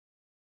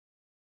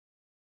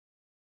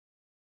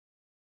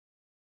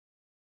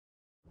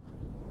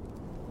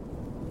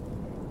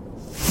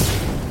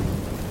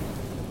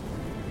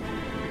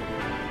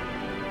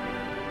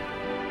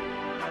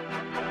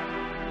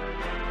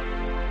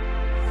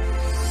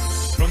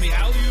From the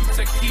alley-oops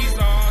at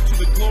Keyshaw to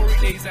the glory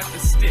days at the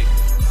stick.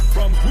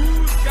 From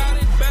who's got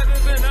it better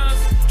than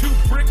us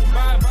to brick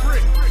by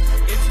brick.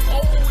 It's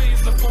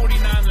always the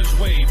 49ers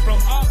way. From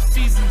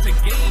off-season to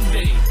game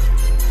day.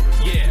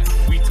 Yeah,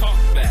 we talk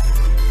back.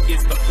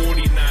 It's the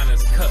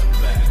 49ers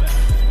cutback.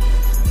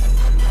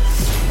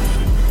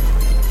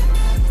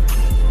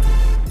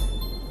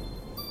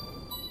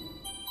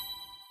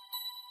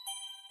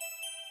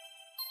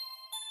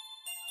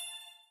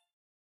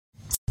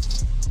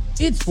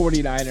 It's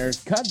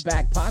 49ers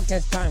Cutback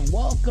Podcast time.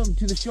 Welcome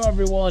to the show,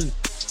 everyone.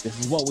 This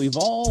is what we've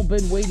all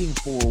been waiting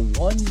for.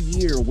 1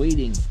 year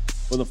waiting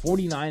for the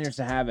 49ers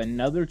to have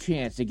another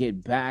chance to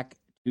get back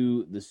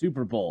to the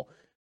Super Bowl.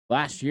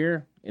 Last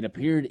year, it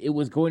appeared it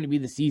was going to be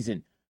the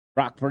season.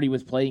 Brock Purdy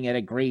was playing at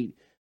a great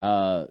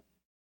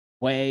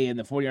way, and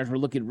the 49ers were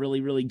looking really,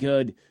 really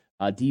good.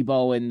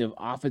 Debo and the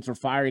offense were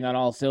firing on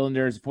all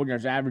cylinders. The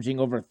 49ers averaging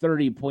over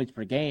 30 points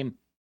per game.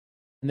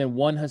 And then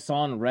one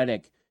Hassan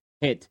Reddick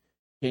hit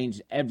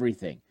changed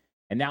everything.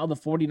 And now the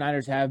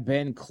 49ers have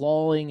been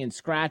clawing and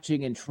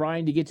scratching and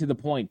trying to get to the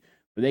point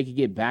where they could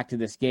get back to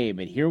this game.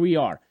 And here we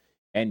are.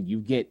 And you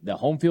get the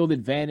home field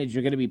advantage.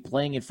 You're going to be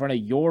playing in front of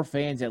your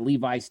fans at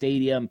Levi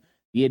Stadium.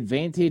 The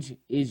advantage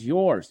is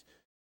yours.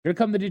 Here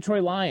come the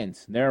Detroit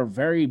Lions. They're a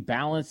very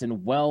balanced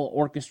and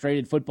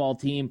well-orchestrated football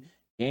team.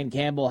 Dan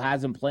Campbell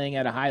has them playing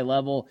at a high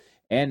level,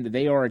 and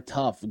they are a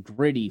tough,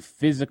 gritty,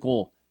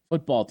 physical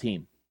football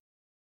team.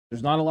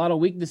 There's not a lot of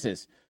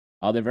weaknesses.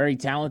 They're very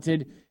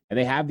talented, and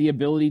they have the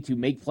ability to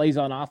make plays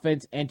on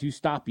offense and to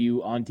stop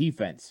you on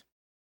defense.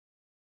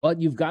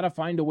 But you've got to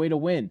find a way to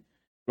win.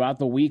 Throughout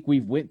the week,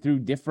 we've went through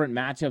different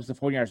matchups the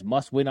 49ers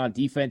must win on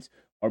defense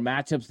or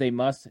matchups they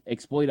must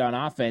exploit on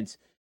offense.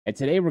 And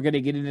today we're going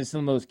to get into some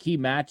of those key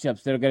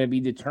matchups that are going to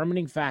be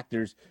determining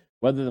factors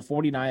whether the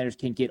 49ers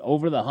can get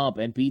over the hump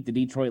and beat the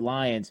Detroit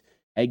Lions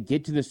and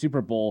get to the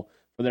Super Bowl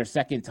for their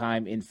second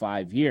time in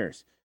 5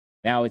 years.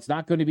 Now, it's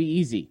not going to be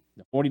easy.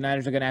 The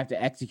 49ers are going to have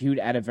to execute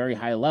at a very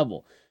high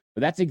level. But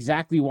that's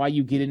exactly why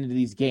you get into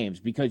these games,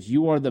 because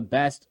you are the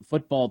best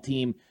football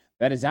team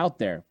that is out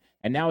there.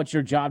 And now it's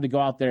your job to go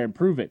out there and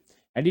prove it.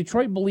 And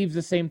Detroit believes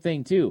the same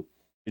thing, too.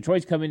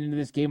 Detroit's coming into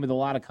this game with a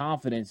lot of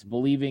confidence,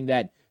 believing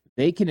that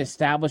they can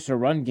establish a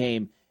run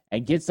game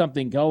and get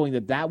something going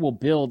that will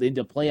build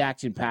into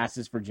play-action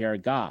passes for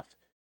Jared Goff.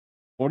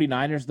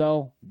 49ers,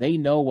 though, they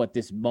know what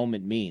this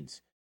moment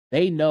means.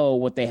 They know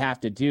what they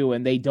have to do,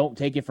 and they don't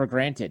take it for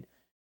granted.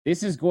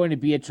 This is going to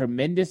be a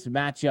tremendous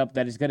matchup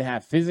that is going to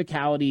have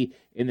physicality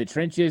in the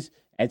trenches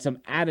and some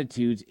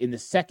attitudes in the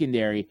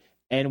secondary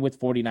and with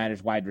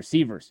 49ers wide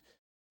receivers.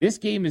 This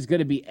game is going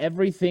to be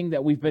everything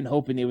that we've been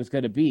hoping it was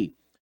going to be.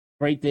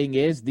 Great thing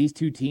is, these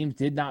two teams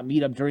did not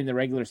meet up during the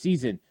regular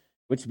season,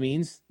 which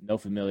means no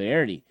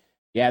familiarity.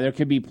 Yeah, there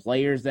could be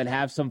players that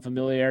have some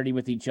familiarity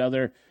with each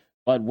other,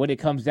 but when it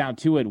comes down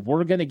to it,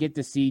 we're going to get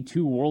to see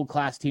two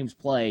world-class teams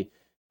play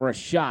for a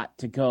shot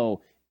to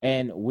go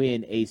and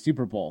win a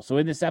Super Bowl. So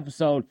in this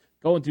episode,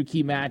 going through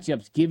key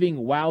matchups, giving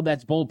Wow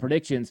That's Bold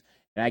predictions,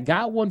 and I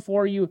got one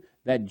for you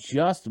that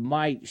just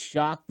might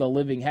shock the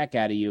living heck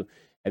out of you.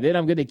 And then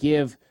I'm going to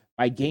give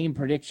my game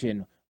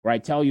prediction where I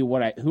tell you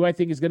who I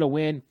think is going to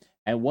win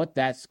and what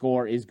that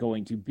score is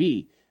going to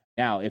be.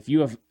 Now, if you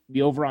have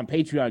me over on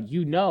Patreon,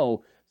 you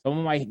know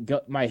some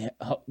of my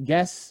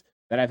guests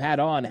that I've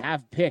had on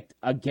have picked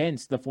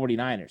against the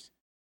 49ers.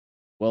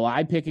 Will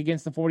I pick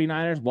against the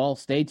 49ers? Well,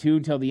 stay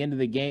tuned till the end of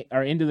the game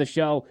or end of the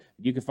show.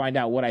 You can find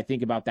out what I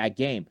think about that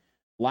game.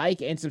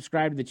 Like and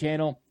subscribe to the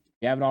channel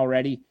if you haven't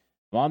already.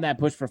 I'm on that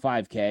push for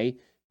 5K. If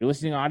you're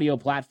listening on audio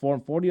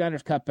platform,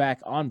 49ers Cutback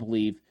on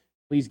Believe.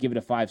 Please give it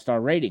a 5-star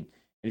rating.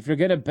 And if you're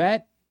going to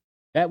bet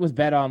with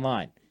Bet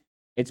Online.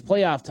 It's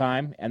playoff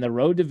time, and the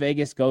road to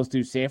Vegas goes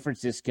through San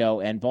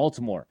Francisco and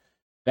Baltimore.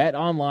 Bet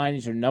Online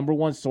is your number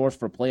one source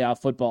for playoff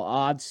football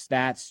odds,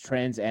 stats,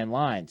 trends, and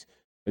lines.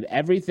 With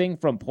everything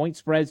from point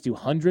spreads to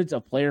hundreds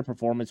of player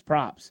performance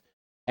props.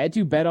 Head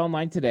to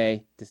BetOnline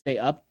today to stay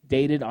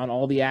updated on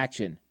all the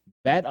action.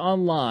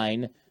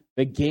 BetOnline,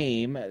 the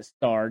game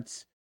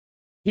starts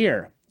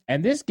here.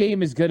 And this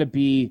game is going to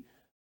be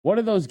one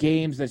of those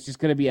games that's just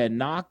going to be a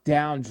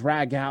knockdown,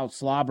 drag-out,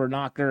 slobber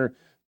knocker.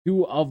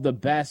 Two of the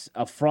best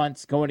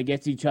fronts going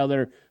against each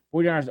other.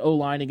 49ers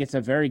O-line against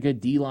a very good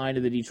D-line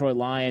of the Detroit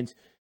Lions.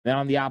 Then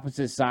on the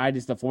opposite side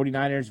is the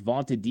 49ers'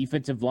 vaunted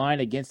defensive line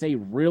against a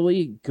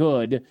really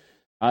good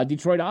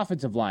Detroit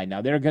offensive line.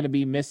 Now, they're going to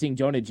be missing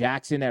Jonah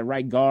Jackson at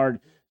right guard,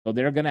 so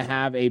they're going to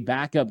have a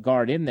backup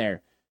guard in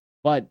there.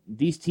 But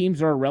these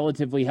teams are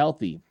relatively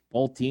healthy.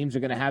 Both teams are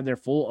going to have their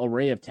full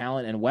array of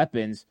talent and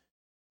weapons,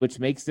 which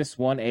makes this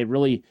one a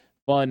really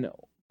fun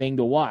thing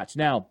to watch.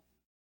 Now,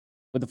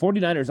 with the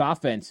 49ers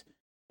offense,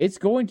 it's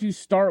going to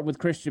start with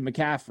Christian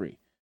McCaffrey.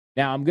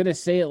 Now, I'm going to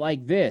say it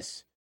like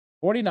this.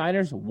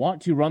 49ers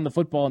want to run the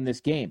football in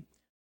this game.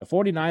 The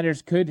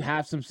 49ers could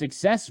have some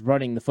success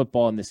running the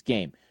football in this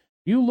game.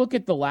 If you look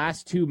at the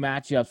last two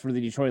matchups for the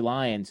Detroit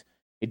Lions,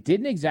 it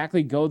didn't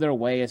exactly go their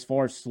way as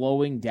far as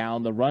slowing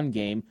down the run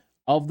game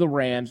of the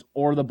Rams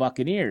or the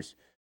Buccaneers,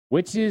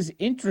 which is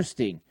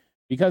interesting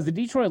because the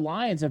Detroit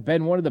Lions have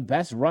been one of the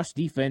best rush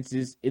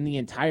defenses in the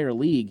entire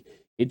league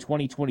in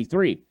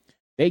 2023.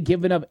 They've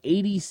given up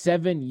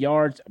 87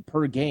 yards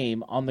per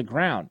game on the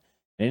ground.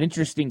 And an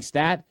interesting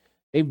stat,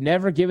 they've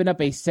never given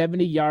up a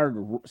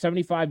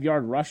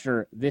 75-yard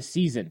rusher this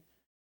season.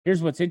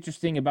 Here's what's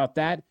interesting about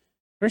that.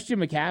 Christian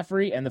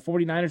McCaffrey and the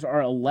 49ers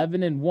are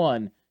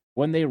 11-1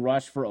 when they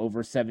rush for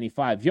over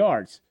 75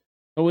 yards.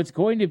 So it's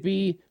going to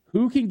be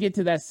who can get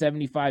to that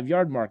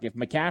 75-yard mark. If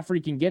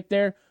McCaffrey can get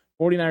there,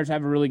 49ers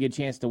have a really good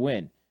chance to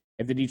win.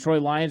 If the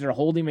Detroit Lions are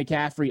holding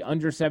McCaffrey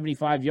under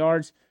 75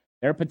 yards,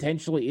 they're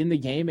potentially in the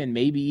game and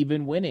maybe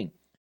even winning.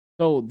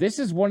 So this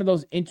is one of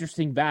those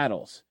interesting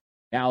battles.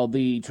 Now,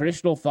 the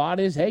traditional thought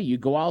is, hey, you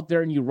go out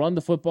there and you run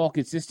the football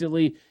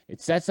consistently.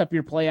 It sets up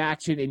your play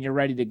action and you're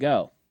ready to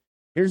go.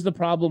 Here's the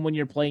problem when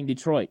you're playing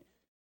Detroit.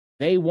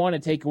 They want to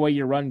take away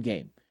your run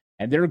game,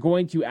 and they're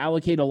going to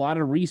allocate a lot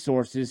of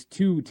resources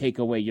to take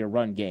away your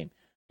run game.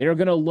 They're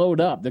going to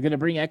load up. They're going to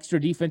bring extra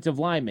defensive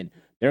linemen.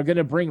 They're going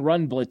to bring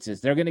run blitzes.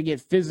 They're going to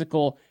get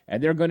physical,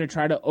 and they're going to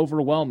try to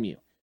overwhelm you.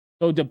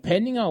 So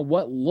depending on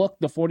what look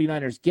the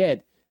 49ers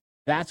get,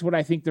 that's what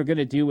I think they're going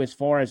to do as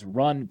far as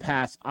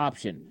run-pass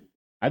option.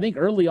 I think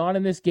early on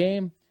in this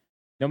game,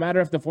 no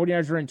matter if the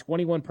 49ers are in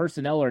 21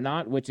 personnel or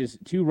not, which is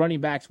 2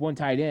 running backs, 1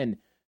 tight end,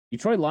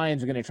 Detroit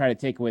Lions are going to try to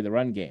take away the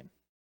run game.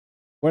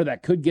 Where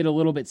that could get a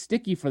little bit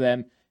sticky for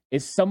them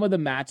is some of the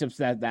matchups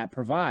that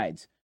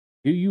provides.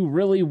 Do you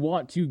really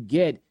want to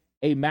get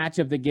a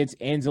matchup that gets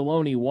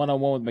Anzalone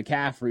one-on-one with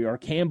McCaffrey or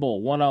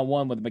Campbell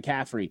one-on-one with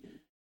McCaffrey?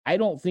 I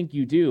don't think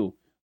you do,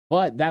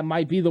 but that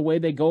might be the way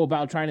they go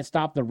about trying to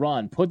stop the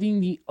run,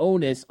 putting the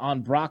onus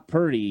on Brock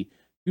Purdy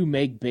to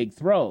make big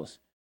throws.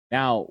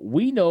 Now,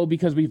 we know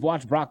because we've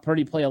watched Brock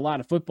Purdy play a lot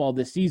of football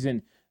this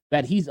season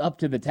that he's up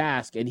to the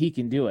task and he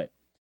can do it.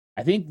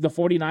 I think the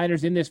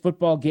 49ers in this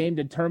football game,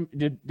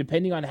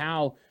 depending on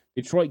how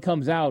Detroit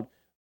comes out,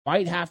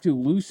 might have to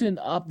loosen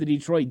up the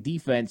Detroit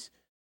defense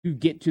to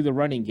get to the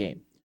running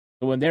game.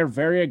 So when they're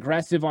very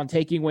aggressive on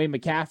taking away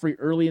McCaffrey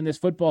early in this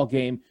football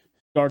game,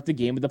 start the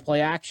game with the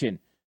play action.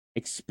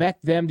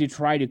 Expect them to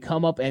try to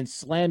come up and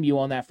slam you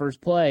on that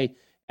first play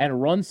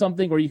and run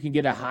something where you can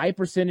get a high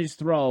percentage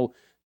throw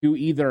to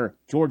either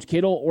George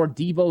Kittle or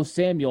Deebo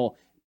Samuel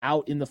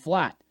out in the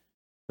flat.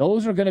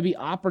 Those are going to be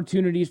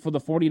opportunities for the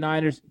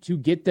 49ers to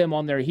get them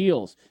on their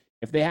heels.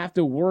 If they have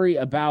to worry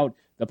about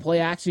the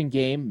play-action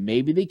game,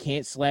 maybe they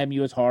can't slam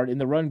you as hard in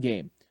the run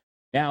game.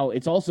 Now,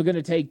 it's also going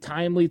to take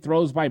timely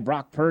throws by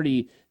Brock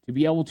Purdy to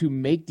be able to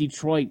make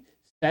Detroit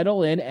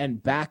settle in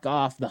and back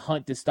off the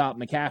hunt to stop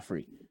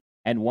McCaffrey.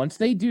 And once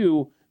they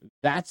do,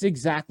 that's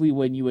exactly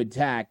when you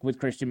attack with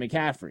Christian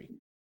McCaffrey.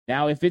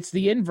 Now, if it's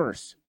the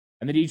inverse,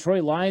 and the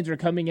Detroit Lions are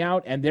coming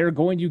out and they're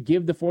going to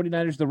give the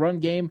 49ers the run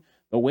game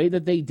the way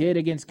that they did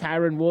against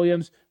Kyren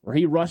Williams, where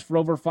he rushed for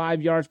over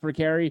 5 yards per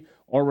carry,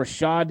 or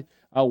Rashad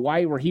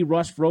White, where he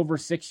rushed for over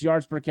 6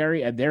 yards per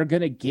carry, and they're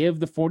going to give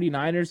the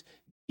 49ers,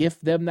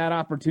 gift them that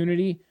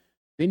opportunity,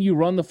 then you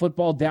run the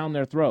football down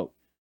their throat.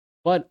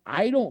 But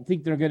I don't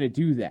think they're going to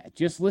do that.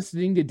 Just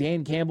listening to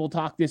Dan Campbell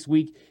talk this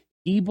week,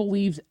 he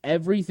believes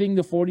everything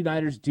the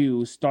 49ers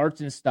do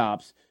starts and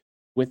stops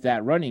with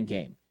that running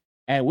game.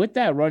 And with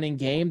that running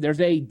game,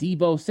 there's a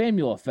Deebo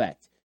Samuel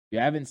effect. If you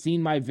haven't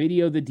seen my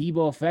video, The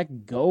Deebo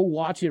Effect, go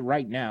watch it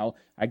right now.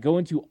 I go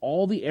into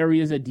all the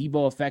areas that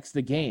Deebo affects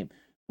the game.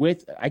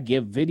 I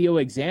give video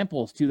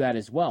examples to that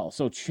as well.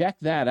 So check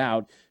that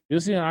out. If you're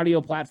listening on an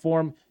audio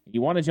platform,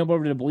 you want to jump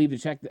over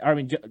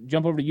to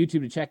jump over to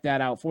YouTube to check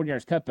that out.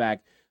 49ers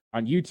Cutback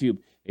on YouTube.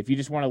 If you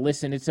just want to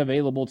listen, it's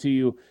available to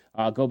you.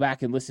 Go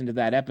back and listen to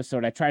that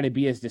episode. I try to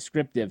be as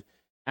descriptive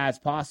as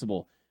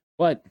possible.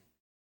 But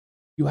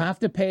you have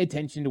to pay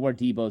attention to where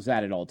Deebo's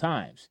at all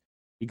times.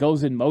 He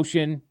goes in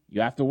motion, you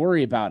have to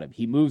worry about him.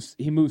 He moves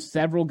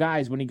several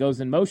guys when he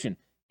goes in motion.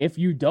 If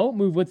you don't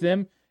move with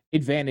him,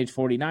 advantage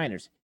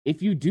 49ers.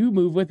 If you do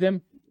move with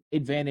him,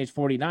 advantage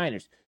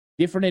 49ers.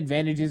 Different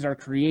advantages are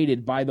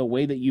created by the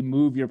way that you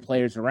move your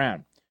players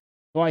around.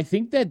 So I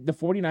think that the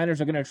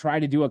 49ers are going to try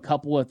to do a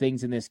couple of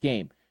things in this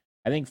game.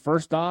 I think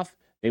first off,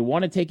 they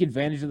want to take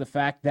advantage of the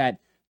fact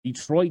that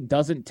Detroit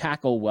doesn't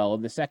tackle well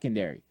in the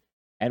secondary.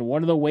 And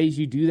one of the ways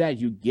you do that,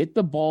 you get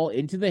the ball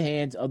into the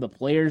hands of the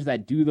players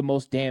that do the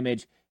most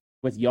damage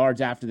with yards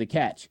after the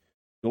catch.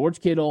 George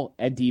Kittle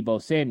and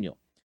Deebo Samuel.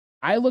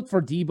 I look for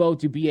Deebo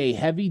to be a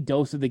heavy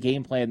dose of the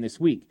game plan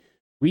this week.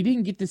 We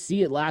didn't get to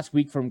see it last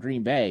week from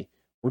Green Bay.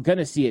 We're going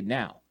to see it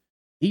now.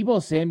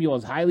 Deebo Samuel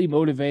is highly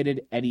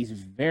motivated, and he's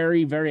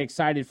very, very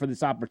excited for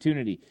this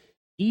opportunity.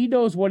 He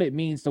knows what it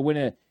means to win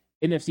an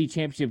NFC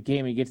Championship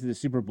game and get to the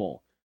Super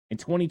Bowl. In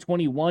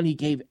 2021, he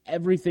gave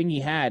everything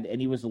he had,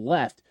 and he was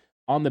left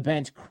on the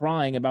bench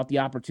crying about the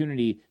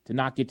opportunity to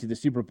not get to the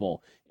Super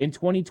Bowl. In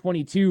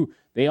 2022,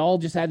 they all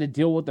just had to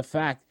deal with the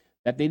fact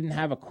that they didn't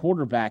have a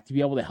quarterback to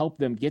be able to help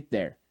them get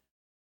there.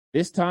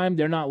 This time,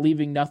 they're not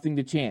leaving nothing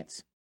to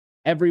chance.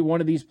 Every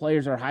one of these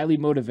players are highly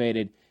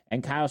motivated,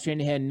 and Kyle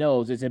Shanahan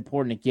knows it's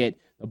important to get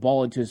the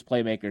ball into his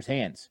playmakers'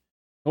 hands.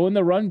 So in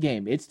the run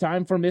game, it's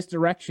time for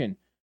misdirection.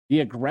 The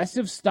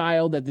aggressive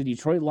style that the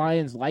Detroit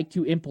Lions like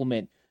to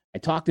implement, I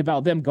talked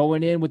about them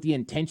going in with the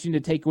intention to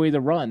take away the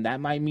run. That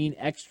might mean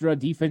extra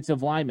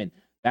defensive linemen.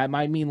 That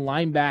might mean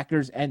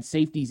linebackers and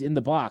safeties in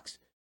the box.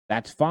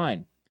 That's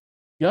fine.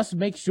 Just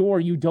make sure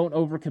you don't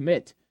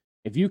overcommit.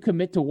 If you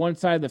commit to one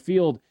side of the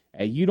field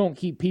and you don't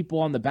keep people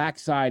on the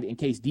backside in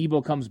case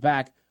Debo comes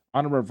back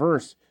on a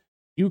reverse,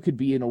 you could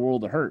be in a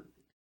world of hurt.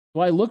 So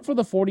I look for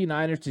the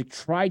 49ers to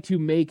try to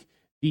make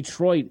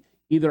Detroit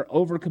either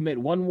overcommit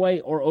one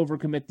way or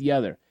overcommit the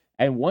other.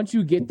 And once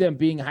you get them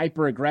being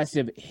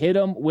hyper-aggressive, hit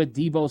them with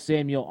Debo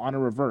Samuel on a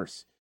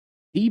reverse.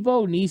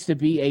 Debo needs to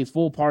be a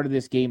full part of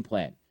this game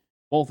plan,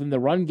 both in the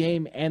run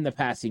game and the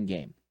passing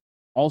game.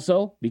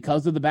 Also,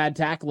 because of the bad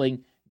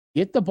tackling,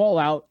 get the ball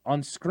out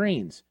on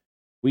screens.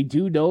 We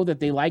do know that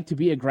they like to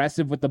be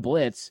aggressive with the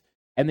blitz,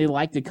 and they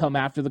like to come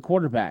after the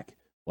quarterback.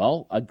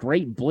 Well, a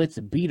great blitz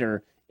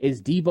beater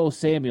is Debo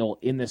Samuel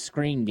in the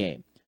screen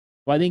game.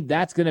 So I think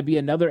that's going to be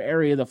another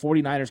area the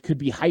 49ers could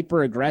be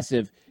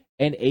hyper-aggressive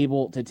and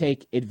able to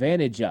take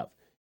advantage of.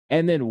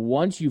 And then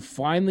once you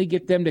finally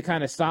get them to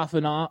kind of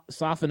soften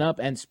up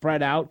and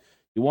spread out,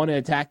 you want to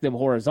attack them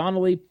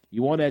horizontally,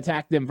 you want to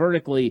attack them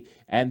vertically,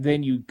 and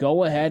then you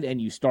go ahead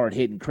and you start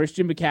hitting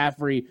Christian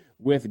McCaffrey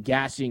with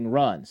gashing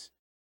runs.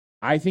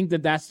 I think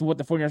that that's what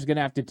the 49ers are going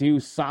to have to do,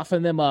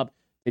 soften them up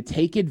to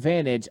take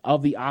advantage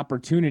of the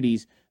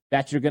opportunities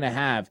that you're going to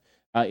have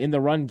in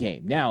the run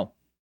game. Now,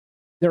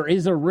 there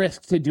is a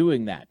risk to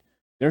doing that.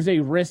 There's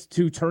a risk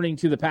to turning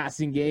to the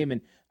passing game,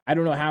 and I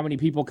don't know how many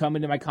people come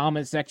into my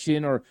comment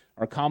section or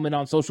comment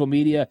on social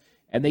media,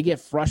 and they get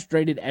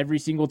frustrated every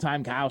single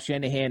time Kyle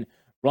Shanahan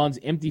runs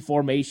empty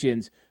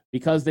formations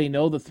because they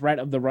know the threat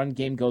of the run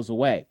game goes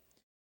away.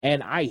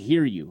 And I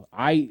hear you.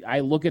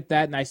 I look at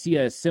that and I see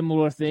a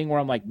similar thing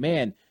where I'm like,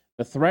 man,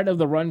 the threat of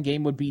the run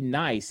game would be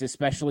nice,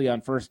 especially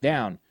on first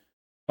down.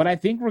 But I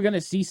think we're going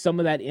to see some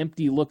of that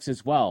empty looks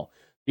as well.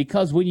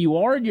 Because when you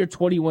are in your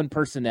 21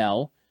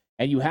 personnel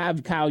and you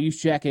have Kyle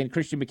Juszczyk and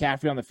Christian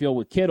McCaffrey on the field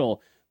with Kittle,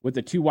 with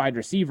the two wide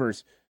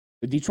receivers,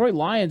 the Detroit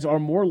Lions are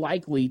more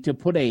likely to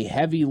put a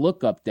heavy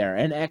look up there,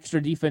 an extra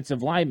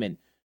defensive lineman.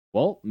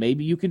 Well,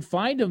 maybe you can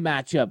find a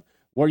matchup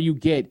where you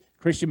get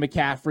Christian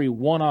McCaffrey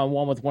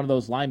one-on-one with one of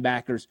those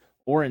linebackers,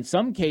 or in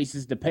some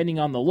cases, depending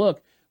on the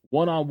look,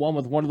 one-on-one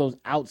with one of those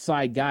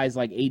outside guys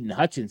like Aiden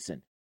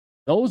Hutchinson.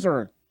 Those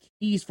are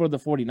keys for the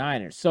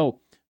 49ers. So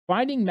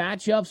finding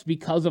matchups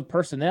because of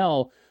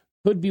personnel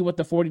could be what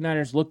the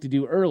 49ers look to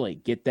do early.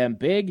 Get them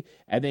big,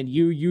 and then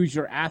you use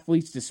your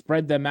athletes to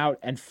spread them out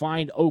and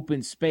find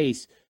open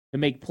space to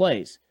make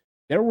plays.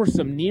 There were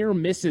some near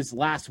misses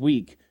last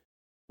week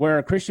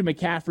where Christian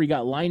McCaffrey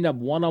got lined up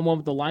one-on-one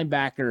with the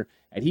linebacker,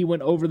 and he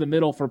went over the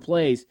middle for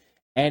plays.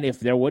 And if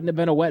there wouldn't have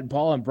been a wet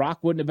ball and Brock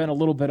wouldn't have been a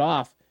little bit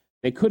off,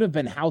 they could have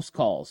been house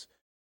calls.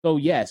 So,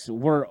 yes,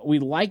 we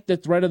like the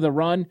threat of the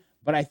run,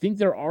 but I think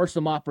there are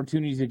some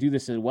opportunities to do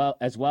this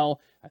as well.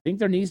 I think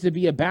there needs to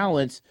be a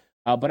balance,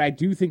 but I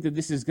do think that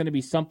this is going to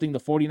be something the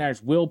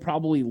 49ers will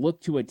probably look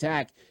to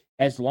attack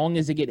as long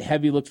as they get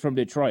heavy looks from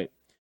Detroit.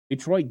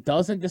 Detroit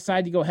doesn't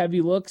decide to go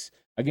heavy looks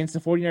against the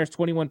 49ers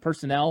 21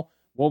 personnel.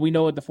 Well, we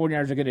know what the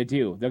 49ers are going to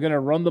do. They're going to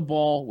run the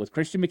ball with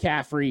Christian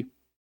McCaffrey, and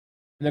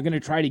they're going to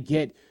try to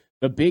get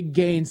the big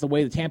gains the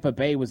way the Tampa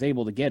Bay was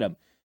able to get them.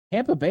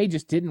 Tampa Bay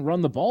just didn't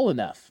run the ball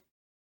enough.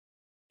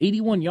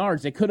 81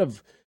 yards, they could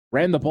have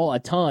ran the ball a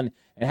ton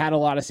and had a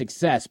lot of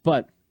success.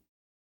 But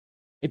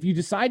if you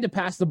decide to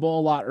pass the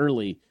ball a lot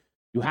early,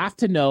 you have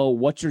to know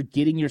what you're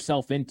getting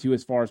yourself into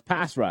as far as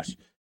pass rush.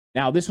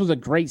 Now, this was a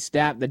great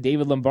stat that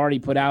David Lombardi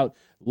put out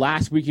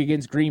last week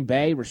against Green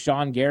Bay.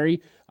 Rashawn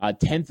Gary,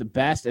 10th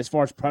best as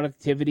far as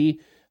productivity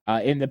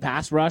in the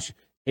pass rush.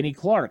 Kenny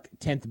Clark,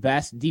 10th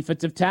best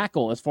defensive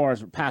tackle as far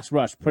as pass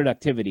rush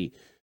productivity.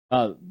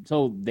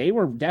 So they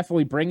were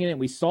definitely bringing it.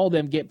 We saw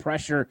them get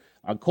pressure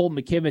on Colton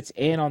McKivitz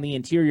and on the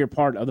interior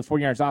part of the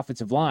 49ers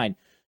offensive line.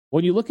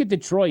 When you look at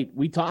Detroit,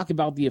 we talk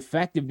about the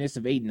effectiveness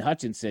of Aiden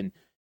Hutchinson,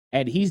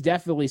 and he's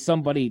definitely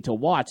somebody to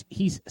watch.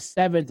 He's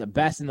 7th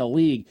best in the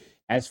league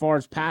as far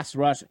as pass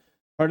rush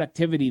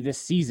productivity this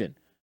season,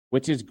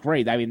 which is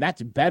great. I mean,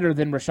 that's better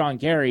than Rashawn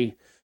Gary.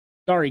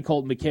 Sorry,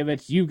 Colton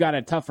McKivitz, you've got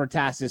a tougher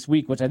task this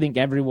week, which I think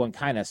everyone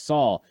kind of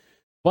saw.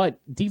 But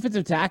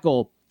defensive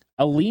tackle,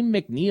 Aleem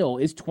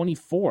McNeil is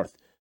 24th.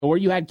 So where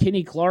you had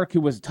Kenny Clark,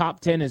 who was top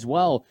 10 as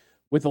well,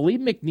 with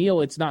Aleem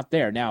McNeil, it's not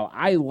there. Now,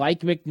 I like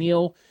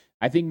McNeil.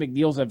 I think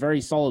McNeil's a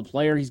very solid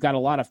player. He's got a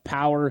lot of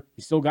power.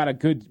 He's still got a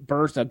good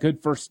burst, a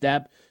good first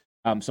step.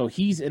 So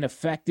he's an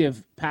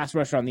effective pass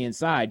rusher on the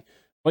inside.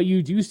 But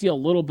you do see a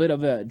little bit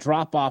of a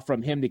drop-off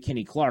from him to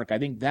Kenny Clark. I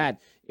think that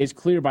is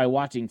clear by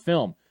watching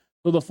film.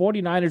 So the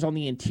 49ers on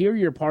the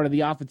interior part of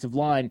the offensive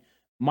line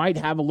might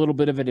have a little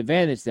bit of an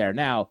advantage there.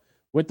 Now,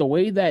 with the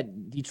way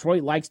that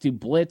Detroit likes to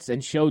blitz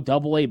and show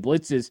AA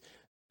blitzes,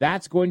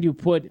 that's going to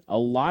put a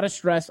lot of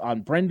stress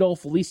on Brendel,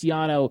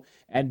 Feliciano,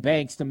 and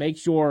Banks to make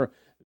sure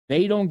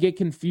they don't get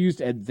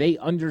confused and they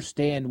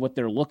understand what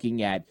they're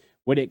looking at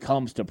when it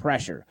comes to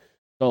pressure.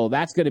 So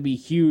that's going to be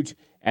huge.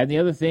 And the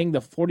other thing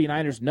the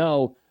 49ers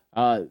know,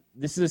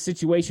 This is a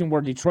situation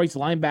where Detroit's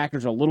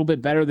linebackers are a little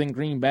bit better than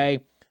Green Bay.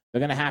 They're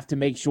going to have to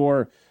make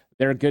sure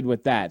they're good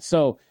with that.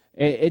 So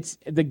it's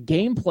the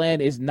game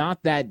plan is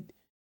not that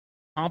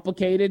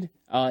complicated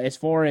as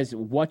far as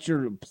what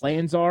your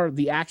plans are.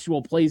 The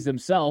actual plays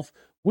themselves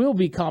will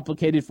be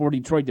complicated for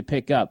Detroit to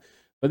pick up.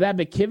 But that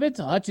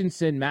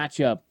McKivitz-Hutchinson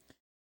matchup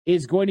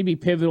is going to be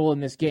pivotal in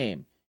this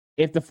game.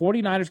 If the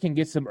 49ers can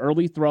get some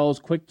early throws,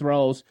 quick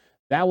throws,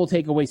 that will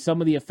take away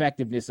some of the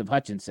effectiveness of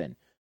Hutchinson.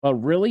 But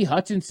really,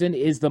 Hutchinson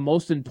is the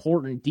most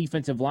important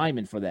defensive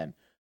lineman for them.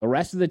 The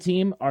rest of the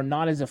team are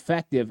not as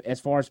effective as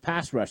far as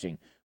pass rushing.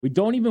 We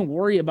don't even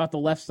worry about the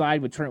left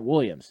side with Trent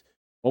Williams.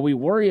 What we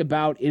worry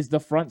about is the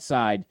front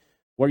side,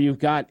 where you've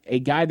got a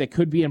guy that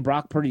could be in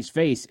Brock Purdy's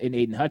face in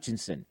Aiden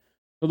Hutchinson.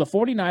 So the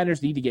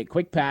 49ers need to get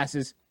quick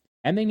passes,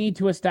 and they need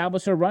to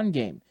establish a run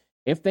game.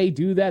 If they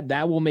do that,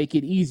 that will make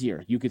it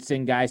easier. You could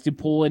send guys to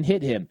pull and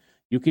hit him.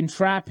 You can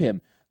trap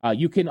him.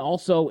 You can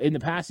also, in the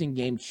passing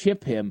game,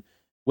 chip him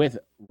with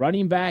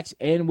running backs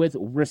and with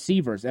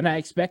receivers. And I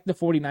expect the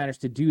 49ers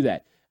to do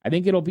that. I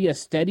think it'll be a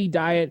steady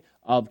diet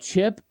of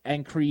chip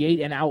and create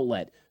an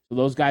outlet. So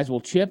those guys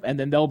will chip, and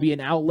then there'll be an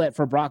outlet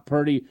for Brock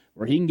Purdy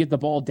where he can get the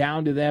ball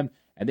down to them,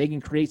 and they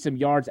can create some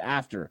yards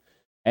after.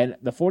 And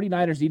the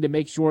 49ers need to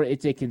make sure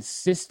it's a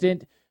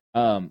consistent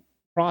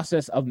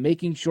process of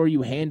making sure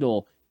you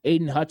handle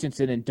Aiden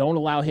Hutchinson and don't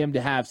allow him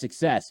to have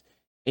success.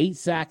 8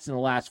 sacks in the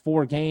last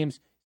 4 games,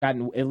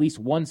 gotten at least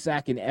 1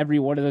 sack in every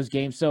one of those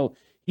games. So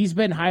he's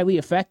been highly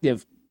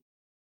effective.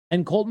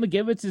 And Colton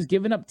McKivitz has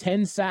given up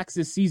 10 sacks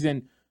this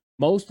season,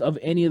 most of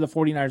any of the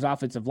 49ers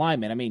offensive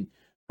linemen. I mean,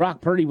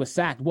 Brock Purdy was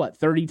sacked,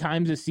 30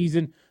 times this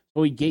season?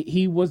 So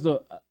he was the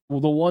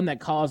one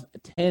that caused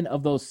 10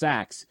 of those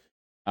sacks.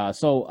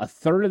 So a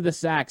third of the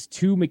sacks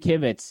to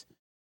McKivitz,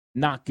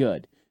 not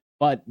good.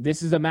 But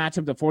this is a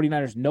matchup the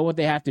 49ers know what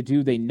they have to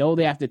do. They know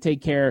they have to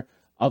take care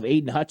of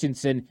Aiden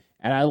Hutchinson.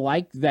 And I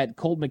like that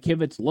Colt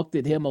McKivitz looked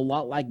at him a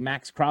lot like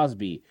Max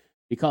Crosby,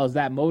 because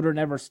that motor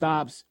never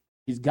stops.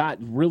 He's got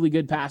really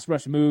good pass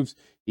rush moves.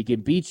 He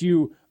can beat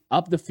you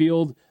up the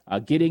field,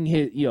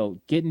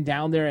 getting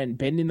down there and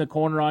bending the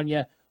corner on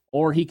you,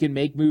 or he can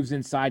make moves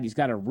inside. He's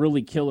got a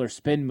really killer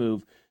spin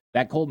move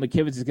that Colt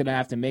McKivitz is going to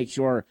have to make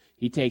sure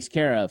he takes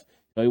care of.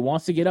 So he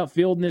wants to get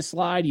upfield in this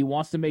slide. He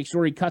wants to make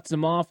sure he cuts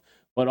him off,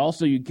 but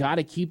also you got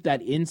to keep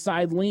that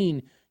inside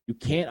lean. You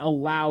can't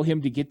allow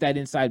him to get that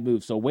inside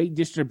move. So weight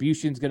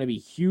distribution is going to be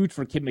huge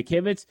for Kim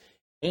McKivitz,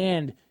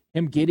 and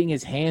him getting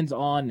his hands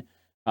on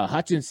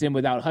Hutchinson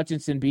without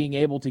Hutchinson being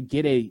able to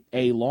get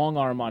a long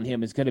arm on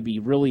him is going to be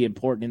really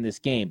important in this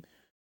game.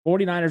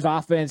 49ers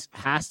offense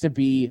has to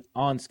be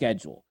on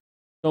schedule.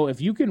 So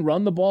if you can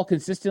run the ball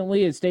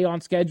consistently and stay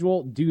on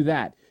schedule, do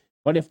that.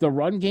 But if the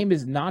run game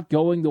is not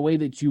going the way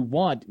that you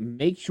want,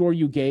 make sure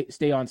you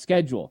stay on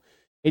schedule.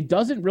 It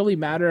doesn't really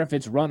matter if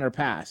it's run or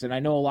pass, and I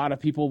know a lot of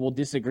people will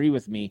disagree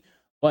with me,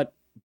 but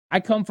I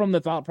come from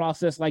the thought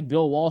process like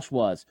Bill Walsh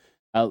was.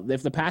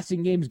 If the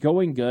passing game's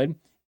going good,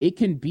 it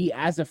can be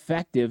as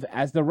effective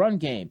as the run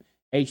game.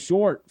 A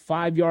short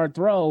 5-yard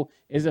throw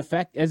is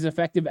as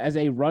effective as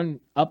a run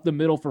up the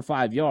middle for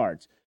 5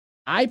 yards.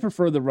 I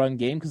prefer the run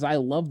game because I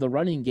love the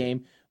running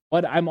game,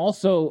 but I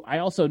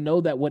also know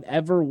that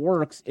whatever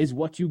works is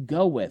what you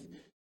go with.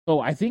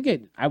 So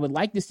I would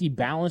like to see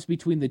balance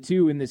between the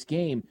two in this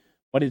game,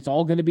 but it's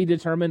all going to be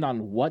determined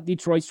on what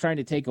Detroit's trying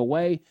to take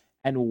away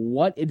and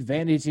what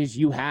advantages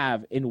you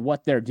have in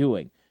what they're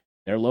doing.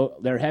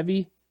 They're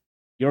heavy,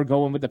 you're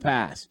going with the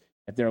pass.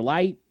 If they're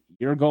light,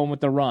 you're going with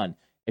the run.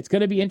 It's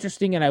going to be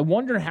interesting, and I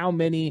wonder how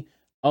many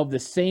of the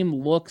same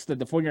looks that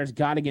the 49ers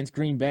got against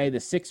Green Bay, the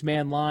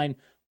 6-man line,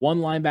 1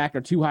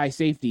 linebacker, 2 high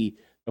safety,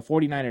 the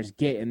 49ers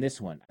get in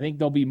this one. I think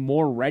they'll be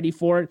more ready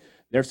for it.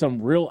 There's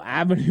some real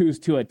avenues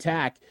to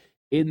attack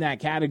in that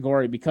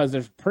category because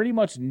there's pretty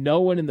much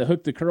no one in the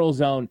hook to curl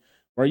zone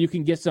where you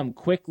can get some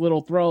quick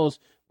little throws,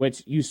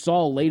 which you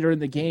saw later in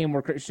the game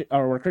where Christian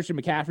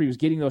McCaffrey was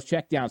getting those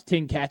checkdowns,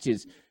 10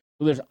 catches.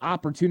 So there's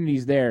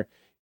opportunities there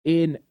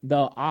in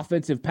the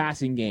offensive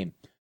passing game.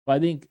 But I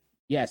think,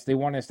 yes, they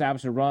want to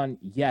establish a run.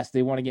 Yes,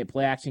 they want to get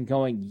play action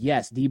going.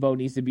 Yes, Debo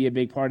needs to be a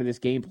big part of this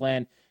game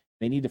plan.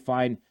 They need to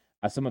find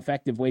some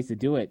effective ways to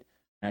do it.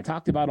 And I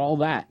talked about all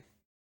that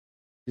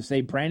to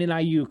say Brandon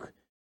Ayuk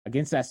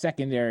against that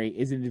secondary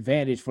is an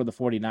advantage for the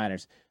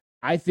 49ers.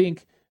 I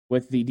think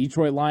with the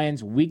Detroit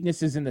Lions'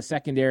 weaknesses in the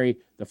secondary,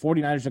 the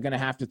 49ers are going to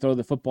have to throw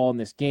the football in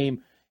this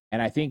game.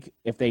 And I think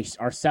if they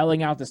are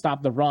selling out to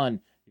stop the run,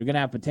 you're going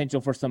to have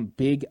potential for some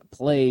big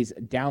plays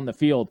down the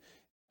field,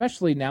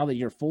 especially now that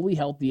you're fully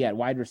healthy at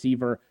wide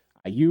receiver.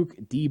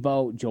 Ayuk,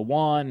 Debo,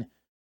 Jawan.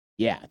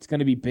 Yeah, it's going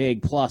to be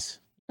big. Plus,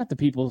 got the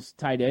people's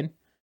tight end.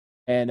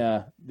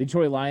 And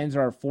Detroit Lions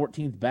are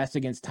 14th best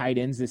against tight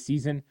ends this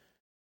season.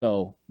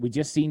 So we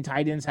just seen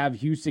tight ends have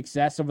huge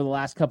success over the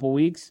last couple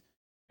weeks.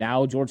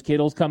 Now George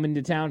Kittle's coming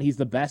to town. He's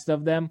the best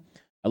of them.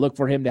 I look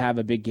for him to have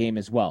a big game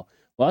as well.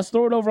 Let's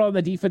throw it over on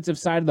the defensive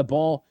side of the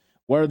ball,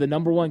 where the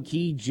number one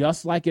key,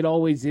 just like it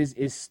always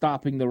is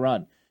stopping the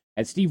run.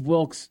 And Steve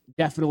Wilks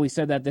definitely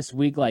said that this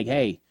week, like,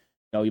 hey,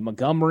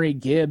 Montgomery,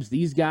 Gibbs,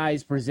 these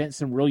guys present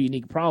some real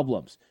unique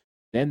problems.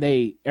 Then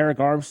Eric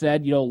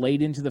Armstead,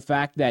 laid into the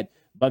fact that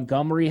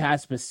Montgomery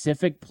has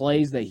specific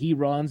plays that he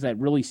runs that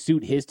really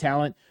suit his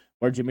talent,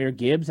 where Jahmyr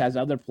Gibbs has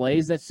other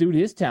plays that suit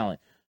his talent.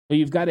 So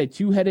you've got a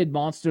two-headed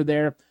monster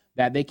there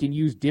that they can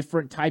use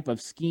different type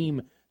of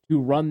scheme to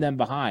run them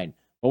behind.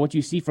 But what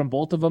you see from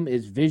both of them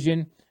is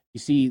vision. You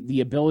see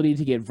the ability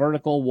to get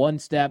vertical, one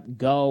step,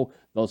 go,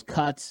 those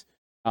cuts.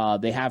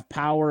 They have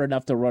power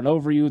enough to run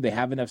over you. They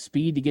have enough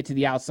speed to get to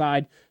the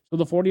outside. So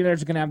the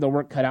 49ers are going to have their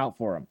work cut out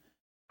for them.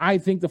 I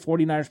think the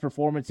 49ers'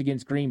 performance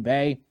against Green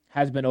Bay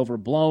has been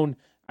overblown.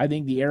 I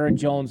think the Aaron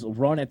Jones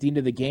run at the end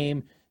of the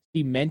game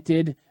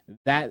cemented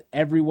that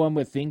everyone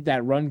would think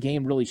that run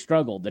game really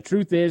struggled. The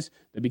truth is,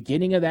 the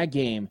beginning of that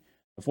game,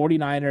 the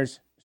 49ers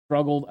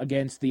struggled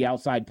against the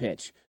outside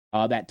pitch.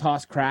 That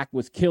toss crack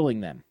was killing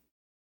them.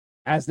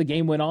 As the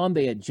game went on,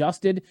 they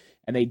adjusted,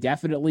 and they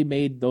definitely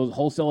made those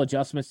wholesale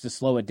adjustments to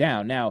slow it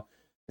down. Now,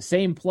 the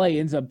same play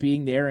ends up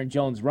being the Aaron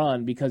Jones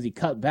run because he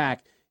cut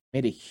back,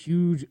 made a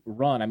huge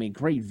run. I mean,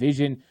 great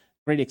vision,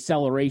 great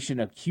acceleration,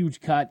 a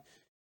huge cut.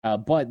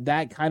 But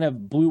that kind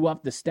of blew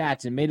up the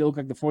stats and made it look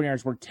like the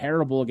 49ers were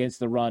terrible against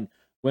the run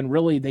when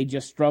really they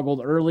just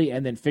struggled early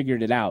and then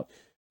figured it out.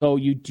 So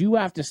you do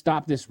have to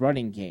stop this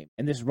running game.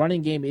 And this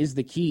running game is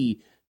the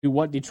key to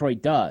what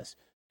Detroit does.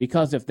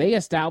 Because if they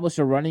establish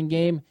a running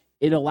game,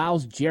 it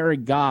allows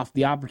Jared Goff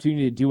the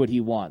opportunity to do what he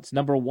wants.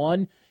 Number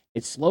one,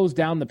 it slows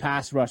down the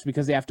pass rush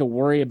because they have to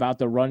worry about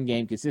the run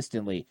game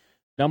consistently.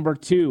 Number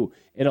two,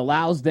 it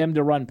allows them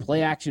to run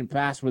play-action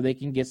pass where they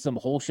can get some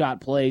whole-shot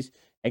plays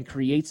and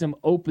create some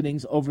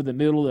openings over the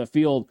middle of the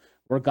field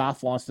where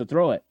Goff wants to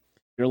throw it.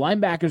 Your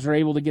linebackers are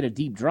able to get a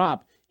deep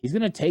drop. They're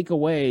going to take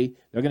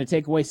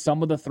away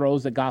some of the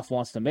throws that Goff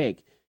wants to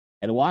make.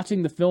 And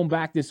watching the film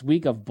back this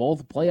week of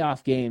both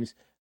playoff games,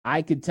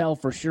 I could tell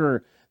for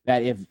sure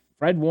that if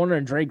Fred Warner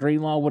and Dre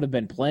Greenlaw would have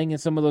been playing in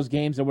some of those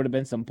games, there would have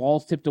been some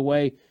balls tipped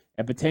away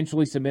and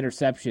potentially some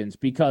interceptions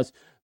because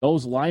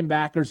those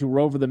linebackers who were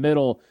over the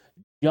middle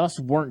just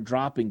weren't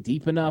dropping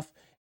deep enough,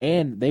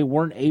 and they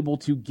weren't able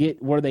to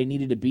get where they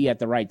needed to be at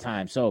the right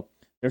time. So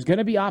there's going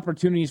to be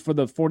opportunities for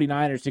the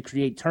 49ers to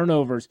create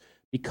turnovers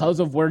because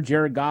of where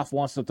Jared Goff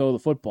wants to throw the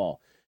football.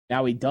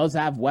 Now, he does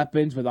have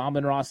weapons with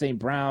Amon-Ra St.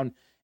 Brown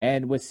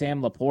and with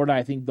Sam Laporta.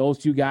 I think those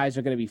two guys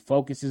are going to be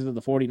focuses of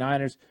the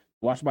 49ers.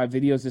 Watch my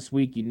videos this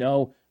week.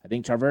 I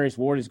think Charvarius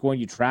Ward is going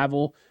to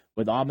travel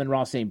with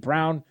Amon-Ra St.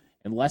 Brown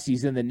unless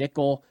he's in the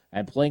nickel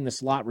and playing the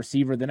slot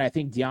receiver. Then I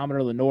think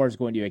Deommodore Lenoir is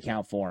going to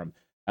account for him.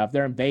 If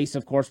they're in base,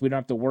 of course, we don't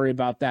have to worry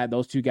about that.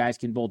 Those two guys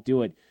can both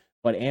do it.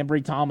 But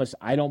Ambry Thomas,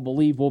 I don't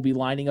believe will be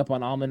lining up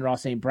on Amon-Ra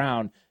St.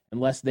 Brown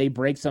unless they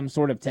break some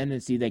sort of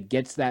tendency that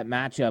gets that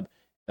matchup.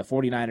 The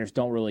 49ers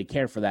don't really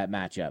care for that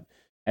matchup.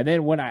 And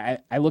then when I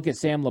look at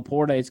Sam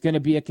Laporta, it's going to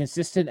be a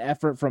consistent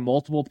effort from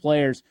multiple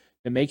players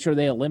to make sure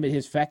they limit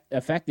his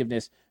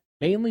effectiveness,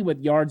 mainly with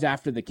yards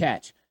after the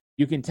catch.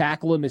 You can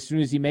tackle him as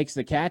soon as he makes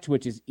the catch,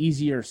 which is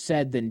easier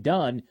said than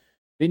done.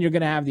 Then you're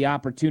going to have the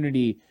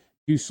opportunity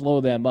to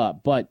slow them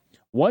up. But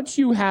once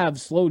you have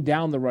slowed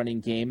down the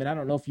running game, and I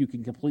don't know if you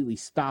can completely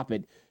stop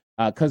it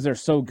because they're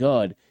so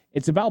good,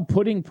 it's about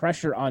putting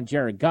pressure on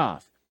Jared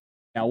Goff.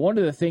 Now, one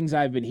of the things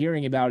I've been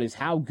hearing about is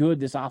how good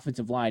this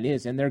offensive line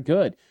is, and they're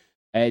good.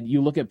 And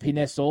you look at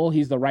Penei Sewell,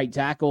 he's the right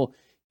tackle.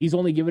 He's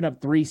only given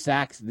up 3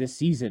 sacks this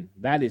season.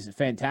 That is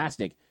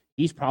fantastic.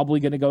 He's probably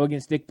going to go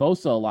against Nick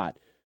Bosa a lot.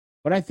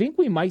 But I think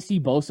we might see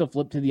Bosa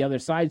flip to the other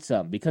side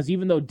some, because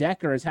even though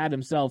Decker has had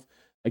himself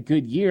a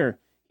good year,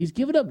 he's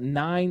given up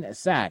 9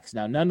 sacks.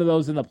 Now, none of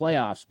those in the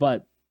playoffs,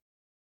 but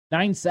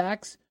 9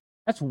 sacks,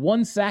 that's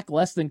 1 sack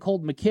less than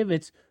Colt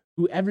McKivitz,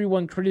 who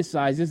everyone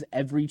criticizes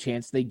every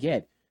chance they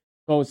get.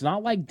 So it's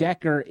not like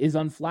Decker is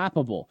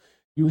unflappable.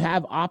 You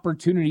have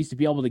opportunities to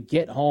be able to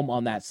get home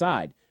on that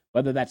side,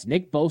 whether that's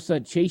Nick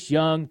Bosa, Chase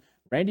Young,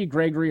 Randy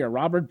Gregory, or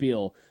Robert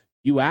Beal.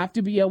 You have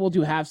to be able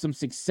to have some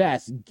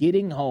success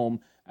getting home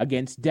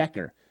against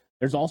Decker.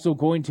 There's also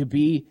going to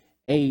be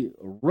a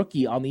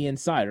rookie on the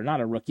inside, or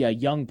not a rookie, a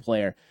young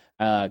player.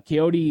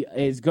 Coyote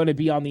is going to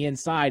be on the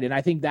inside, and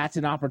I think that's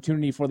an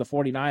opportunity for the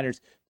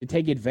 49ers to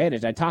take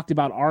advantage. I talked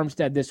about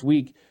Armstead this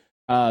week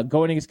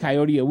going against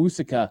Coyote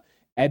Awusika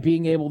and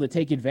being able to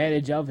take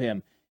advantage of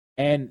him.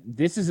 And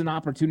this is an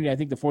opportunity I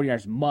think the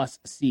 49ers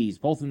must seize,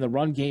 both in the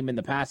run game and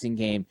the passing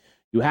game.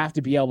 You have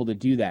to be able to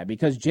do that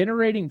because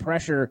generating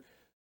pressure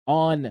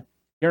on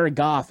Jared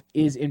Goff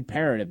is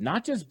imperative,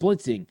 not just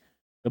blitzing.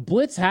 The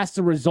blitz has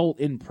to result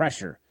in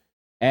pressure.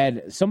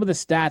 And some of the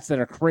stats that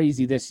are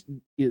crazy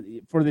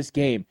for this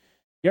game,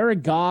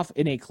 Jared Goff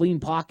in a clean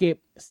pocket,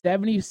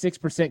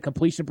 76%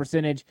 completion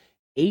percentage,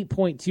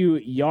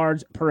 8.2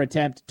 yards per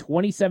attempt,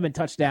 27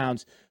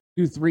 touchdowns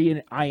to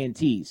 3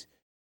 INTs.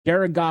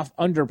 Jared Goff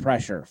under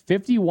pressure,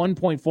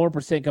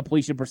 51.4%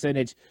 completion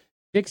percentage,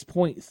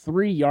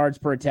 6.3 yards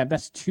per attempt.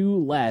 That's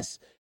 2 less.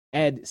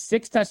 And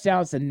 6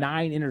 touchdowns to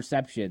 9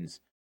 interceptions.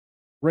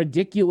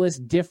 Ridiculous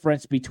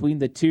difference between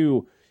the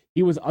two.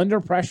 He was under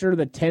pressure,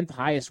 the 10th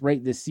highest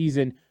rate this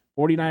season,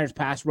 49ers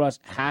pass rush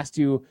has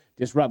to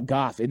disrupt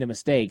Goff into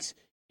mistakes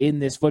in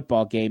this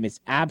football game. It's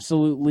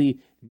absolutely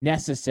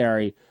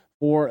necessary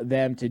for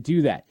them to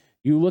do that.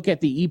 You look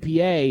at the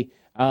EPA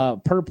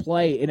per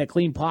play in a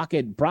clean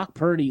pocket, Brock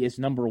Purdy is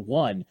number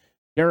 1.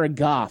 Jared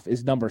Goff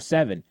is number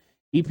 7.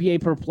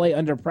 EPA per play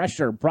under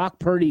pressure, Brock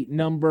Purdy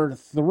number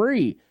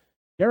 3.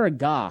 Jared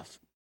Goff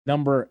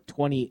number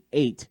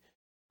 28.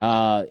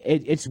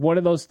 It's one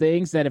of those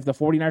things that if the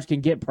 49ers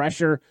can get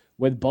pressure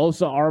with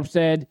Bosa,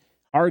 Armstead,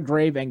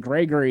 Hargrave, and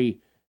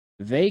Gregory,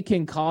 they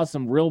can cause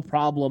some real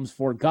problems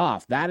for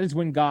Goff. That is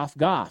when Goff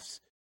goffs.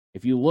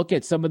 If you look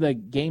at some of the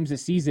games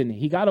this season,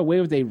 he got away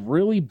with a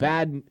really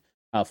bad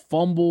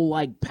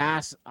fumble-like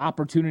pass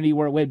opportunity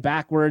where it went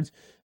backwards,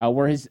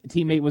 where his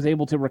teammate was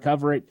able to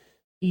recover it.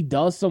 He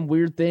does some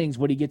weird things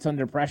when he gets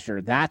under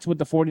pressure. That's what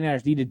the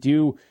 49ers need to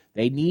do.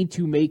 They need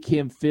to make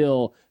him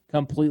feel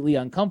completely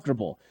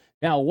uncomfortable.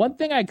 Now, one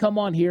thing I come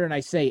on here and I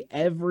say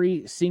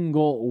every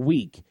single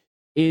week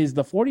is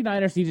the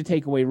 49ers need to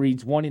take away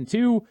reads 1 and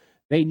 2.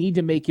 They need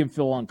to make him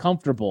feel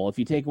uncomfortable. If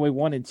you take away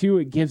 1 and 2,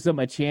 it gives them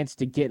a chance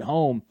to get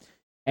home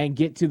and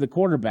get to the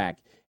quarterback.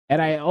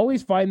 And I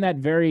always find that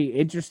very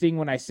interesting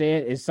when I say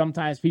it, is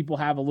sometimes people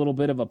have a little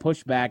bit of a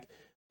pushback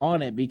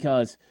on it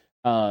because,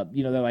 they're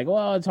like,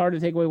 well, it's hard to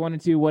take away 1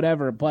 and 2,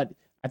 whatever. But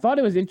I thought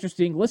it was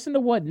interesting. Listen to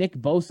what Nick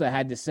Bosa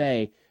had to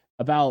say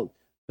about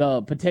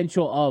the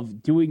potential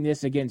of doing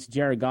this against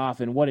Jared Goff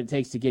and what it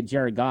takes to get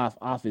Jared Goff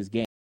off his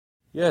game.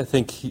 Yeah, I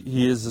think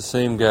he is the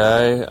same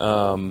guy.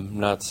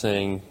 Not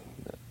saying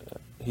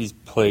he's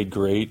played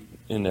great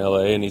in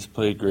LA and he's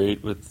played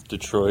great with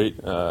Detroit,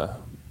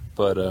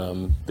 but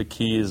the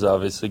key is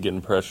obviously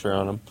getting pressure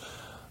on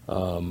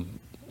him.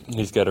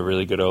 He's got a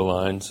really good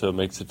O-line, so it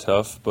makes it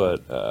tough,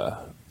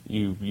 but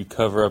you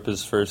cover up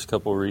his first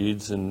couple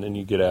reads and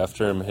you get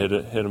after him, hit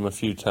him a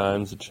few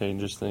times, it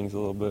changes things a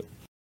little bit.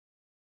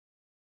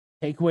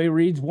 Takeaway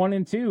reads 1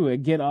 and 2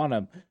 and get on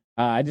him.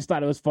 I just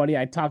thought it was funny.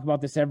 I talk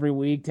about this every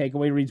week.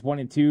 Takeaway reads 1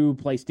 and 2,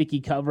 play sticky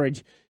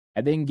coverage,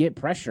 and then get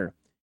pressure.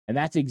 And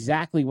that's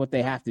exactly what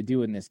they have to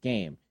do in this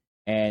game.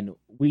 And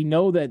we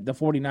know that the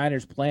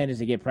 49ers' plan is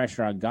to get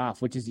pressure on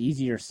Goff, which is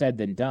easier said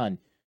than done.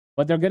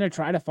 But they're going to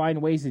try to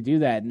find ways to do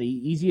that. And the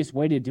easiest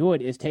way to do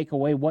it is take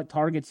away what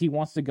targets he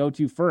wants to go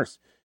to first.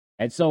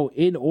 And so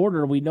in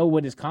order, we know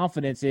what his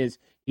confidence is.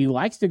 He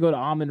likes to go to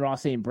Amon-Ra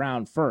St.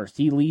 Brown first.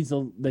 He leads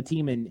the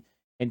team in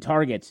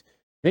targets.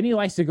 Then he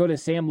likes to go to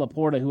Sam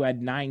Laporta, who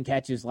had 9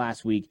 catches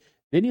last week.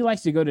 Then he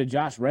likes to go to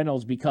Josh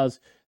Reynolds because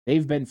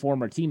they've been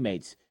former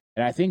teammates.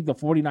 And I think the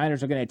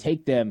 49ers are going to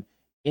take them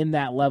in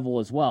that level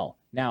as well.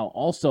 Now,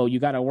 also, you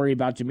got to worry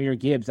about Jahmyr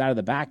Gibbs out of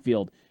the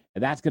backfield.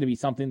 And that's going to be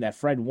something that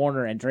Fred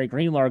Warner and Dre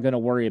Greenlaw are going to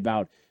worry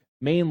about,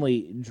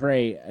 mainly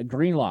Dre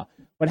Greenlaw.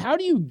 But how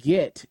do you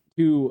get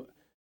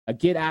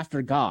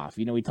after Goff?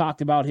 We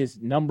talked about his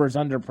numbers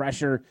under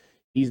pressure.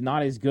 He's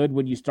not as good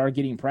when you start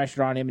getting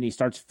pressure on him and he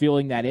starts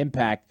feeling that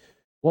impact.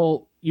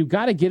 Well, you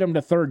got to get him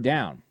to third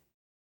down.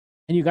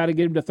 And you got to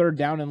get him to third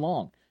down and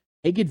long.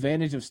 Take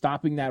advantage of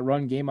stopping that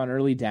run game on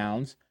early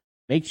downs.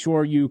 Make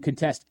sure you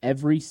contest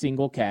every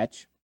single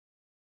catch.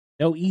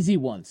 No easy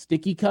ones.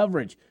 Sticky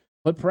coverage.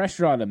 Put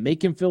pressure on him.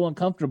 Make him feel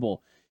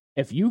uncomfortable.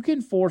 If you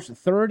can force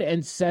 3rd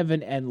and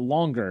 7 and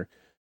longer,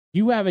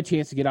 you have a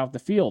chance to get off the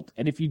field.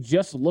 And if you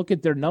just look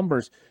at their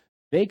numbers,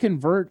 they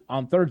convert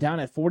on third down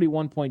at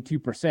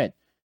 41.2%.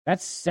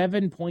 That's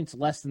 7 points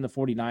less than the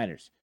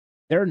 49ers.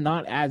 They're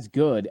not as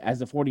good as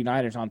the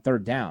 49ers on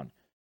third down.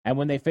 And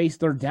when they face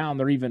third down,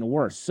 they're even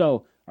worse.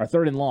 So, or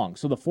third and long.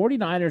 So the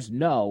 49ers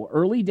know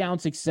early down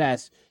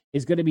success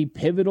is going to be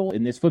pivotal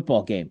in this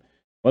football game.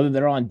 Whether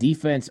they're on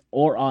defense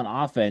or on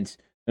offense,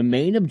 the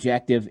main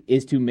objective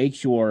is to make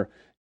sure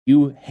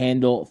you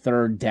handle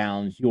third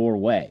downs your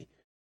way.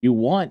 You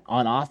want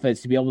on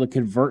offense to be able to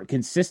convert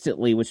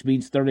consistently, which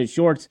means third and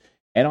shorts.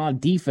 And on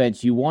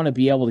defense, you want to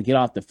be able to get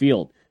off the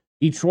field.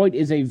 Detroit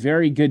is a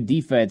very good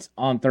defense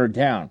on third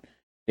down.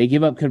 They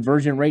give up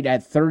conversion rate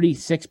at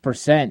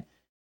 36%.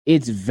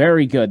 It's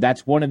very good.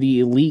 That's one of the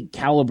elite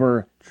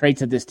caliber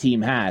traits that this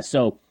team has.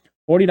 So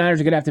 49ers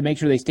are going to have to make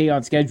sure they stay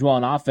on schedule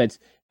on offense,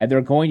 and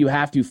they're going to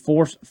have to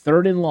force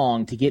third and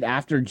long to get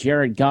after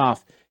Jared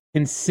Goff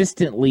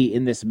consistently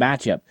in this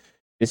matchup.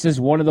 This is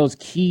one of those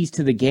keys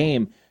to the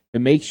game to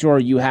make sure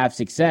you have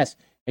success.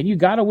 And you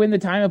got to win the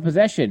time of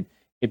possession.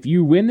 If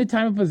you win the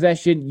time of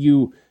possession,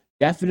 you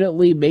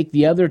definitely make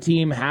the other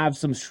team have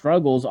some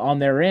struggles on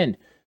their end.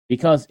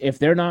 Because if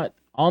they're not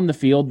on the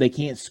field, they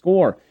can't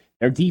score.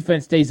 Their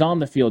defense stays on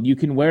the field. You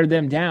can wear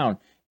them down.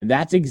 And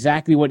that's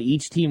exactly what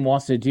each team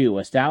wants to do.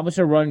 Establish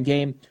a run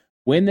game,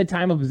 win the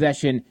time of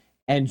possession,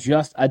 and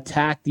just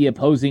attack the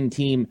opposing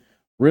team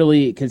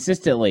really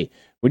consistently.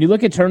 When you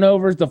look at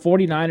turnovers, the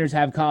 49ers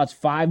have caused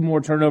 5 more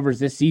turnovers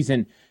this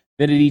season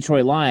than the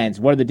Detroit Lions.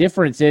 Where the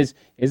difference is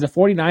the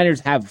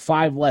 49ers have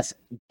 5 less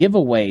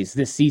giveaways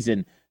this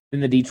season than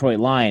the Detroit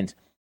Lions.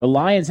 The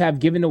Lions have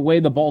given away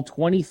the ball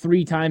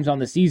 23 times on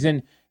the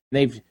season.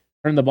 They've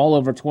turned the ball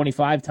over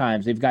 25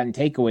 times. They've gotten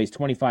takeaways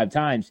 25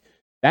 times.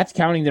 That's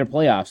counting their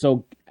playoffs.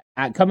 So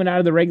coming out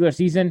of the regular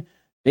season,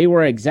 They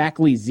were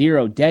exactly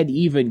 0, dead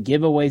even,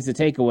 giveaways to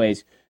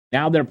takeaways.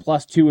 Now they're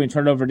 +2 in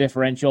turnover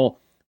differential.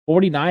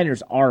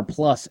 49ers are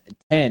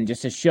 +10,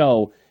 just to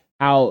show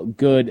how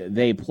good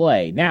they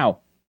play. Now,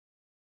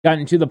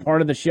 gotten to the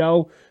part of the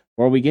show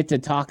where we get to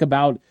talk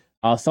about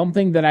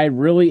something that I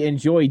really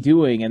enjoy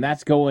doing, and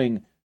that's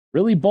going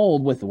really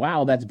bold with,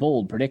 wow, that's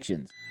bold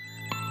predictions.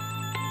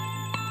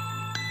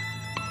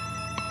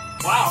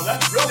 Wow,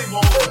 that's really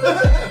bold.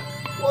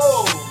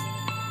 Whoa.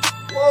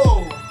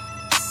 Whoa.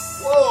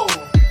 Whoa.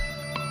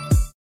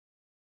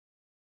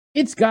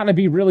 It's got to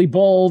be really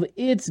bold.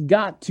 It's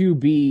got to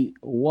be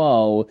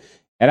whoa.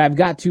 And I've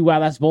got two, wow,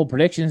 that's bold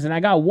predictions. And I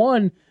got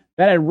one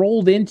that I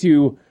rolled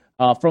into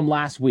from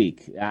last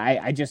week.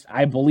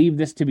 I believe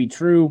this to be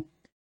true.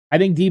 I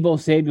think Deebo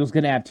Samuel's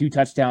going to have 2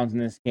 touchdowns in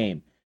this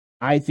game.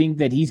 I think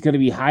that he's going to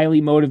be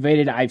highly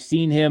motivated. I've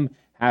seen him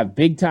have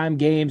big-time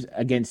games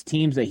against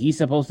teams that he's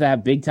supposed to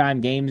have big-time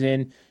games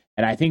in,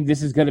 and I think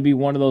this is going to be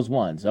one of those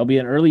ones. There'll be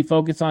an early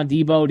focus on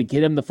Deebo to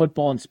get him the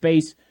football in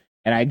space,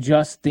 and I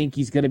just think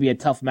he's going to be a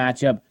tough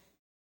matchup.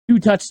 2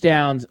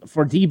 touchdowns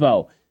for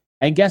Deebo.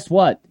 And guess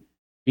what?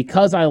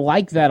 Because I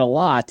like that a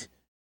lot,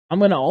 I'm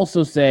going to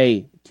also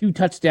say 2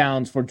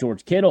 touchdowns for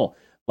George Kittle.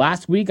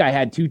 Last week, I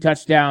had 2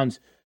 touchdowns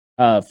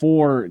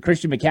for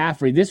Christian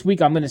McCaffrey. This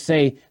week, I'm going to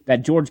say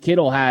that George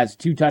Kittle has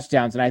 2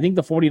 touchdowns, and I think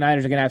the 49ers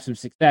are going to have some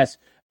success.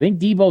 I think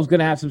Deebo's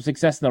going to have some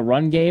success in the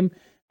run game,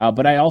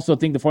 but I also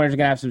think the 49ers are going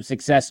to have some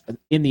success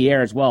in the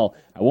air as well.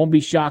 I won't be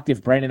shocked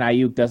if Brandon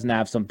Ayuk doesn't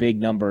have some big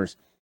numbers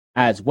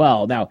as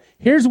well. Now,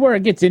 here's where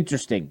it gets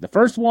interesting. The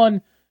first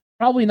one,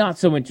 probably not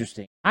so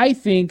interesting. I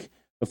think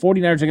the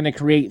 49ers are going to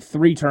create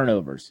 3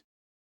 turnovers.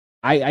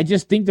 I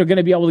just think they're going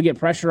to be able to get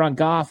pressure on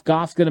Goff.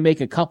 Goff's going to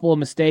make a couple of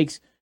mistakes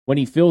when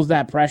he feels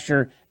that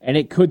pressure, and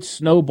it could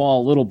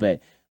snowball a little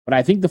bit. But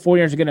I think the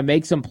 49ers are going to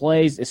make some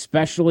plays,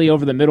 especially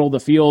over the middle of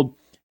the field,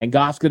 and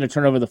Goff's going to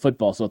turn over the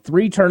football. So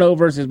 3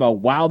 turnovers is about,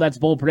 wow, that's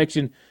bold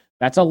prediction.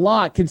 That's a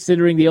lot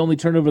considering they only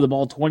turned over the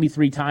ball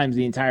 23 times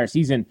the entire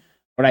season.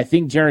 But I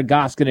think Jared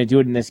Goff's going to do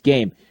it in this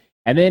game.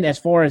 And then as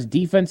far as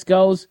defense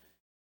goes,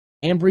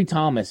 Ambry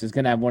Thomas is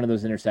going to have one of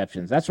those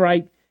interceptions. That's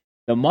right.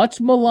 The much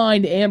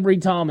maligned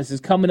Ambry Thomas is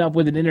coming up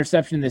with an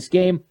interception in this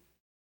game.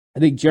 I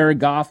think Jared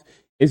Goff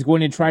is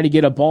going to try to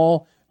get a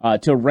ball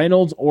to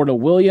Reynolds or to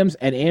Williams,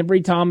 and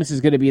Ambry Thomas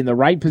is going to be in the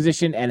right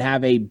position and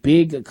have a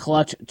big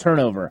clutch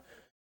turnover.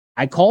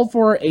 I called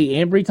for a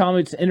Ambry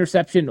Thomas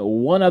interception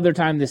one other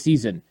time this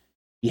season.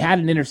 He had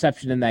an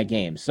interception in that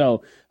game.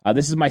 So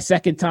this is my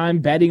second time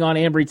betting on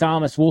Ambry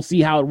Thomas. We'll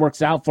see how it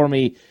works out for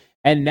me.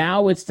 And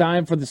now it's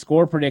time for the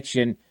score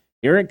prediction.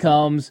 Here it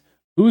comes.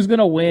 Who's going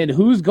to win?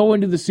 Who's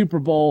going to the Super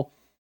Bowl?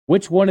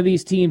 Which one of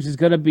these teams is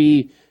going to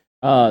be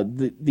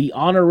the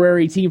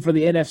honorary team for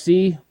the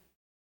NFC?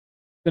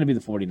 It's going to be the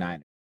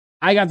 49ers.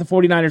 I got the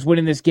 49ers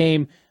winning this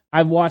game.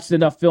 I've watched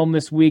enough film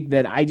this week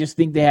that I just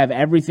think they have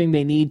everything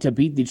they need to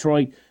beat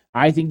Detroit.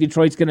 I think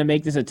Detroit's going to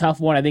make this a tough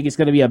one. I think it's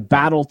going to be a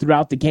battle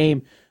throughout the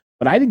game.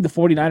 But I think the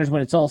 49ers,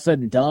 when it's all said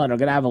and done, are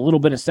going to have a little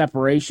bit of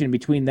separation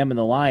between them and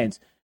the Lions.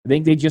 I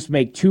think they just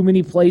make too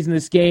many plays in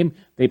this game.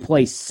 They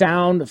play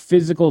sound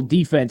physical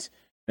defense.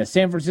 The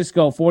San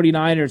Francisco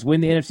 49ers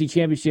win the NFC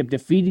Championship,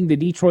 defeating the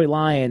Detroit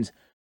Lions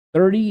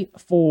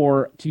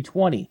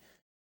 34-20.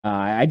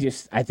 I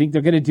think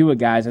they're going to do it,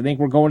 guys. I think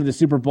we're going to the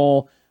Super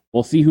Bowl.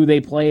 We'll see who they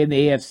play in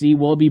the AFC.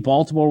 Will it be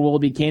Baltimore? Will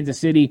it be Kansas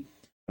City?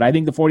 But I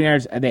think the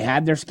 49ers, they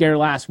had their scare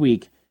last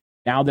week.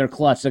 Now they're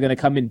clutch. They're going to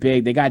come in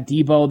big. They got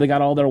Deebo. They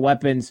got all their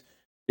weapons.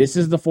 This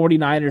is the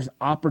 49ers'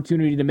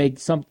 opportunity to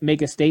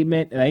make a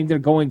statement, and I think they're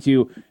going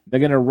to. They're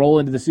going to roll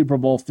into the Super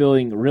Bowl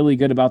feeling really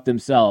good about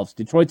themselves.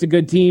 Detroit's a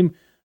good team,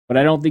 but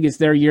I don't think it's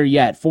their year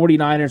yet.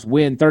 49ers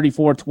win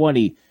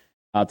 34-20.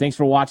 Thanks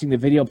for watching the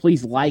video.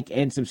 Please like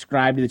and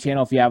subscribe to the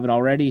channel if you haven't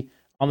already.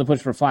 On the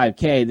push for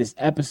 5K, this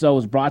episode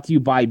is brought to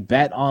you by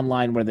Bet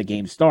Online, where the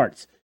game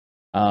starts.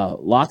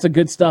 Lots of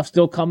good stuff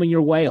still coming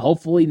your way,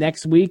 hopefully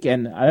next week,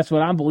 and that's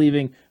what I'm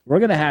believing. We're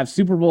going to have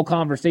Super Bowl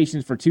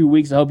conversations for 2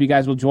 weeks. I hope you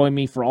guys will join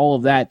me for all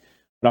of that,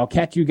 but I'll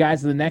catch you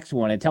guys in the next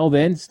one. Until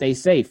then, stay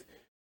safe.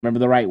 Remember,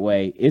 the right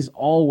way is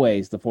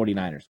always the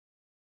 49ers.